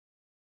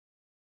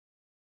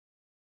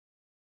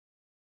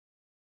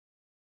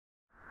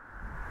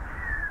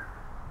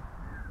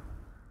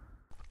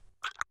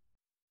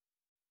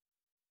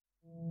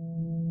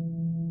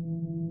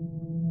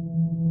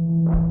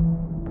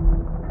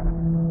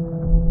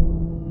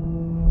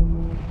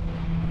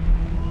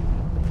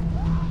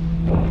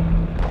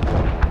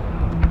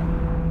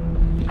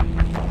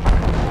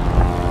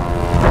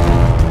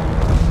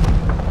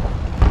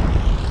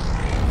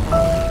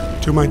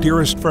To my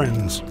dearest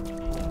friends,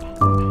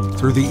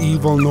 through the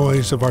evil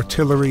noise of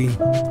artillery,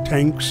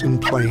 tanks, and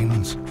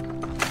planes,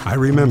 I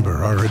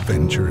remember our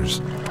adventures,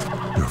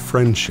 your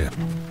friendship,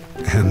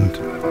 and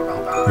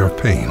your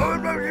pain.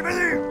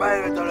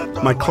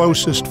 My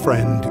closest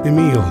friend,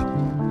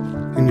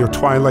 Emile, in your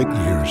twilight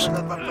years,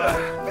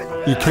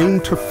 you came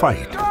to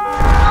fight,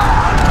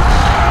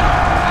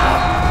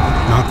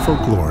 not for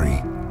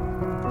glory,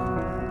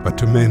 but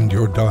to mend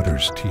your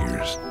daughter's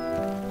tears.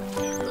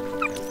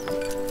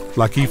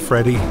 Lucky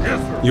Freddy,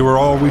 you were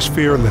always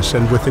fearless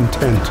and with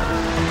intent.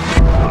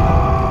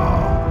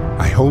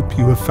 I hope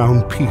you have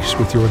found peace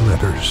with your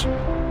letters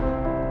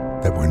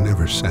that were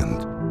never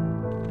sent.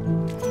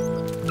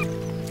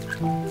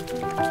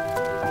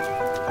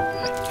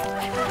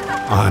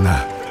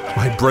 Anna,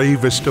 my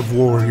bravest of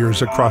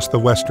warriors across the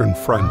Western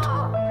Front,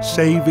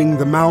 saving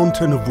the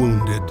mountain of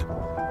wounded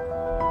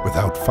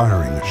without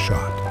firing a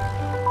shot.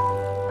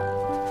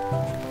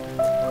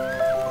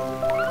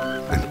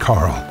 And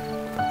Carl,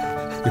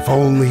 if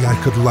only I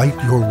could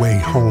light your way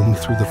home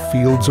through the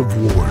fields of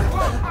war,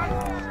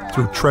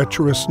 through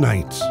treacherous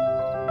nights,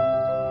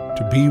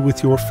 to be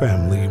with your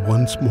family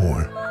once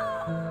more.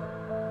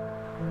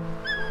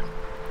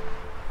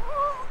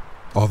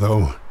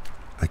 Although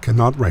I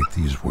cannot write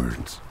these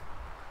words,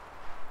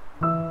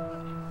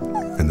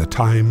 and the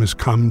time has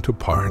come to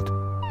part,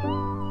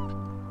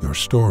 your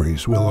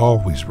stories will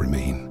always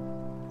remain,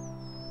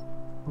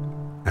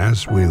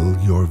 as will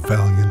your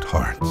valiant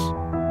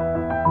hearts.